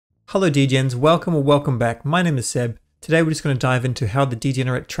Hello Degens, welcome or welcome back. My name is Seb. Today we're just going to dive into how the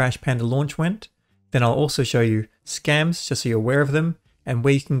Degenerate Trash Panda launch went. Then I'll also show you scams, just so you're aware of them, and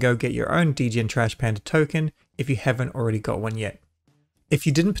where you can go get your own Degen Trash Panda token if you haven't already got one yet. If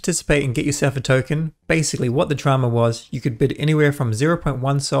you didn't participate and get yourself a token, basically what the drama was, you could bid anywhere from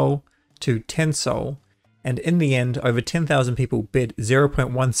 0.1 Sol to 10 Sol, and in the end over 10,000 people bid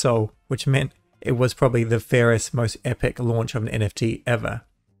 0.1 Sol, which meant it was probably the fairest, most epic launch of an NFT ever.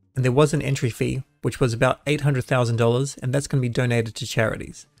 And there was an entry fee, which was about $800,000, and that's going to be donated to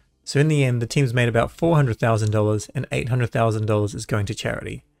charities. So in the end, the team's made about $400,000 and $800,000 is going to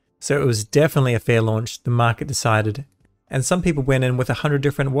charity. So it was definitely a fair launch, the market decided. And some people went in with 100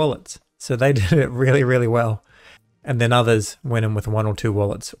 different wallets. So they did it really, really well. And then others went in with 1 or 2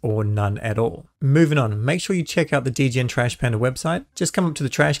 wallets or none at all. Moving on, make sure you check out the Degen Trash Panda website. Just come up to the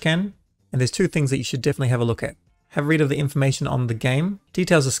trash can, and there's 2 things that you should definitely have a look at. Have a read of the information on the game.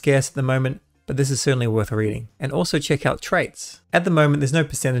 Details are scarce at the moment, but this is certainly worth reading. And also check out traits. At the moment, there's no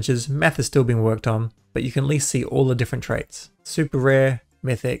percentages, math is still being worked on, but you can at least see all the different traits. Super rare,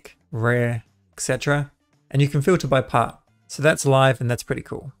 mythic, rare, etc. And you can filter by part. So that's live and that's pretty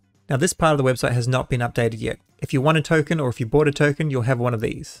cool. Now this part of the website has not been updated yet. If you want a token or if you bought a token, you'll have one of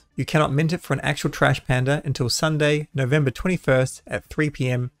these. You cannot mint it for an actual Trash Panda until Sunday, November 21st at 3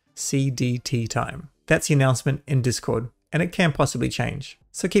 PM CDT time. That's the announcement in Discord, and it can possibly change.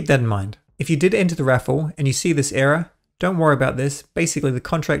 So keep that in mind. If you did enter the raffle and you see this error, don't worry about this. Basically, the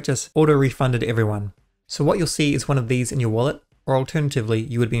contract just auto-refunded everyone. So what you'll see is one of these in your wallet, or alternatively,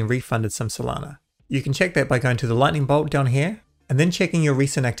 you would have been refunded some Solana. You can check that by going to the lightning bolt down here, and then checking your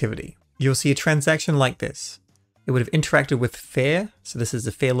recent activity. You'll see a transaction like this. It would have interacted with Fair, so this is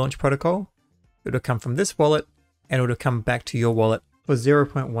the Fair launch protocol. It would have come from this wallet, and it would have come back to your wallet for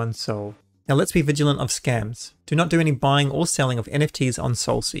 0.1 Sol. Now let's be vigilant of scams. Do not do any buying or selling of NFTs on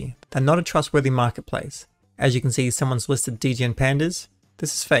Solsea. They're not a trustworthy marketplace. As you can see, someone's listed Degen Pandas.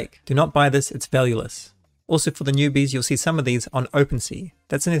 This is fake. Do not buy this, it's valueless. Also for the newbies, you'll see some of these on Opensea.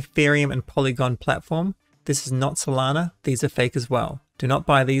 That's an Ethereum and Polygon platform. This is not Solana, these are fake as well. Do not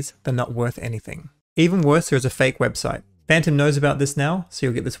buy these, they're not worth anything. Even worse, there is a fake website. Phantom knows about this now, so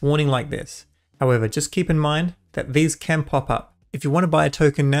you'll get this warning like this. However, just keep in mind that these can pop up. If you want to buy a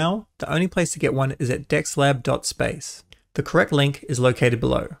token now, the only place to get one is at dexlab.space. The correct link is located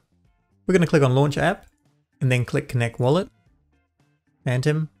below. We're going to click on Launch App, and then click Connect Wallet,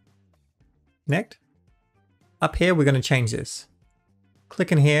 Phantom, Connect. Up here, we're going to change this.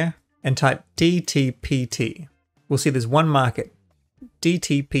 Click in here and type DTPT. We'll see there's one market,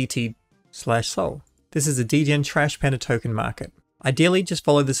 DTPT/Sol. This is the Degen Trash Panda token market. Ideally, just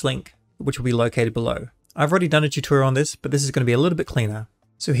follow this link, which will be located below. I've already done a tutorial on this, but this is going to be a little bit cleaner.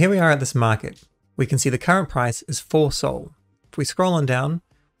 So here we are at this market. We can see the current price is 4 Sol. If we scroll on down,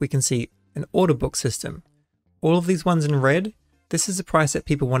 we can see an order book system. All of these ones in red, this is the price that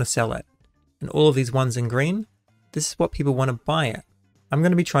people want to sell at. And all of these ones in green, this is what people want to buy at. I'm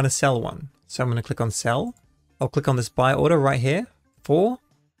going to be trying to sell one. So I'm going to click on sell. I'll click on this buy order right here, 4,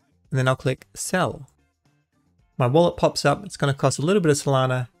 and then I'll click sell. My wallet pops up. It's going to cost a little bit of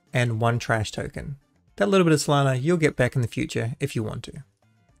Solana and 1 trash token. That little bit of Solana you'll get back in the future if you want to.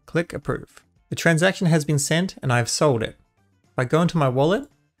 Click approve. The transaction has been sent and I've sold it. If I go into my wallet,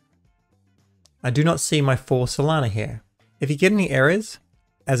 I do not see my 4 Solana here. If you get any errors,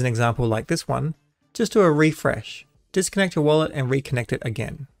 as an example like this one, just do a refresh. Disconnect your wallet and reconnect it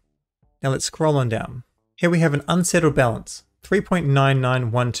again. Now let's scroll on down. Here we have an unsettled balance,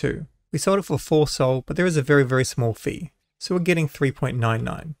 3.9912. We sold it for 4 Sol, but there is a very, very small fee. So we're getting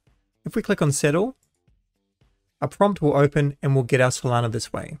 3.99. If we click on settle, a prompt will open and we'll get our Solana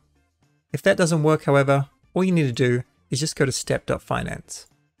this way. If that doesn't work, however, all you need to do is just go to step.finance.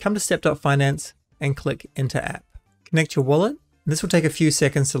 Come to step.finance and click enter app. Connect your wallet. This will take a few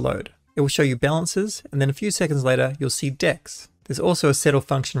seconds to load. It will show you balances, and then a few seconds later, you'll see Dex. There's also a settle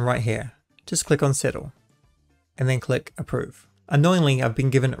function right here. Just click on settle and then click approve. Annoyingly, I've been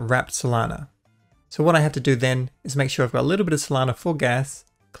given wrapped Solana. So what I have to do then is make sure I've got a little bit of Solana for gas,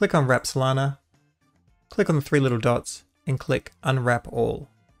 click on wrap Solana, click on the 3 little dots and click unwrap all.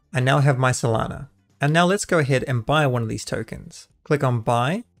 I now have my Solana. And now let's go ahead and buy one of these tokens. Click on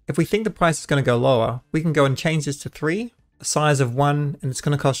buy. If we think the price is going to go lower, we can go and change this to 3, a size of 1, and it's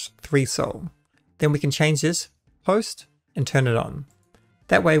going to cost 3 Sol. Then we can change this, post, and turn it on.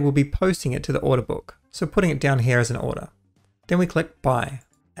 That way we'll be posting it to the order book. So putting it down here as an order. Then we click buy.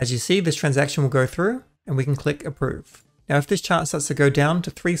 As you see, this transaction will go through and we can click approve. Now if this chart starts to go down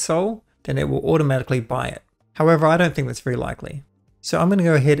to 3 Sol, then it will automatically buy it. However, I don't think that's very likely. So I'm going to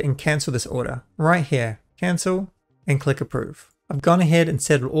go ahead and cancel this order right here. Cancel and click approve. I've gone ahead and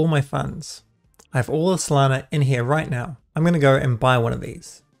settled all my funds. I have all the Solana in here right now. I'm going to go and buy one of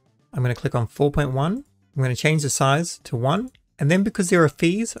these. I'm going to click on 4.1. I'm going to change the size to 1. And then because there are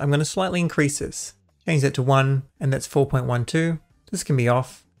fees, I'm going to slightly increase this. Change that to 1, and that's 4.12. This can be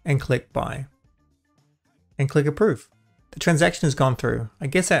off, and click buy. And click approve. The transaction has gone through. I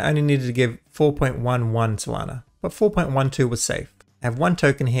guess I only needed to give 4.11 Solana, but 4.12 was safe. I have one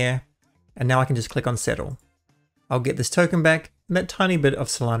token here, and now I can just click on settle. I'll get this token back, and that tiny bit of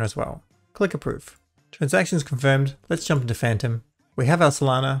Solana as well. Click approve. Transactions confirmed. Let's jump into Phantom. We have our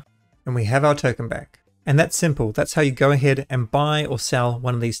Solana, and we have our token back. And that's simple. That's how you go ahead and buy or sell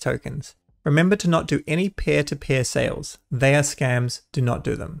one of these tokens. Remember to not do any peer-to-peer sales. They are scams. Do not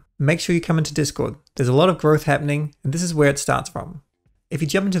do them. Make sure you come into Discord. There's a lot of growth happening, and this is where it starts from. If you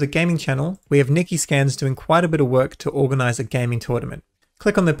jump into the gaming channel, we have Nikki Scans doing quite a bit of work to organize a gaming tournament.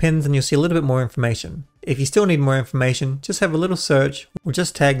 Click on the pins and you'll see a little bit more information. If you still need more information, just have a little search or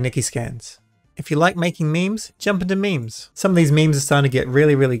just tag Nikki Scans. If you like making memes, jump into memes. Some of these memes are starting to get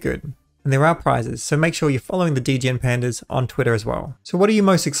really good. And there are prizes, so make sure you're following the Degen Pandas on Twitter as well. So what are you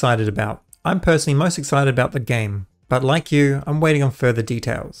most excited about? I'm personally most excited about the game, but like you, I'm waiting on further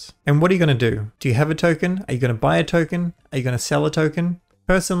details. And what are you going to do? Do you have a token? Are you going to buy a token? Are you going to sell a token?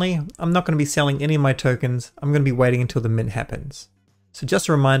 Personally, I'm not going to be selling any of my tokens. I'm going to be waiting until the mint happens. So just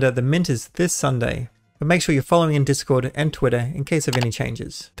a reminder, the mint is this Sunday, but make sure you're following in Discord and Twitter in case of any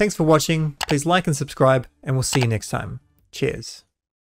changes. Thanks for watching. Please like and subscribe, and we'll see you next time. Cheers.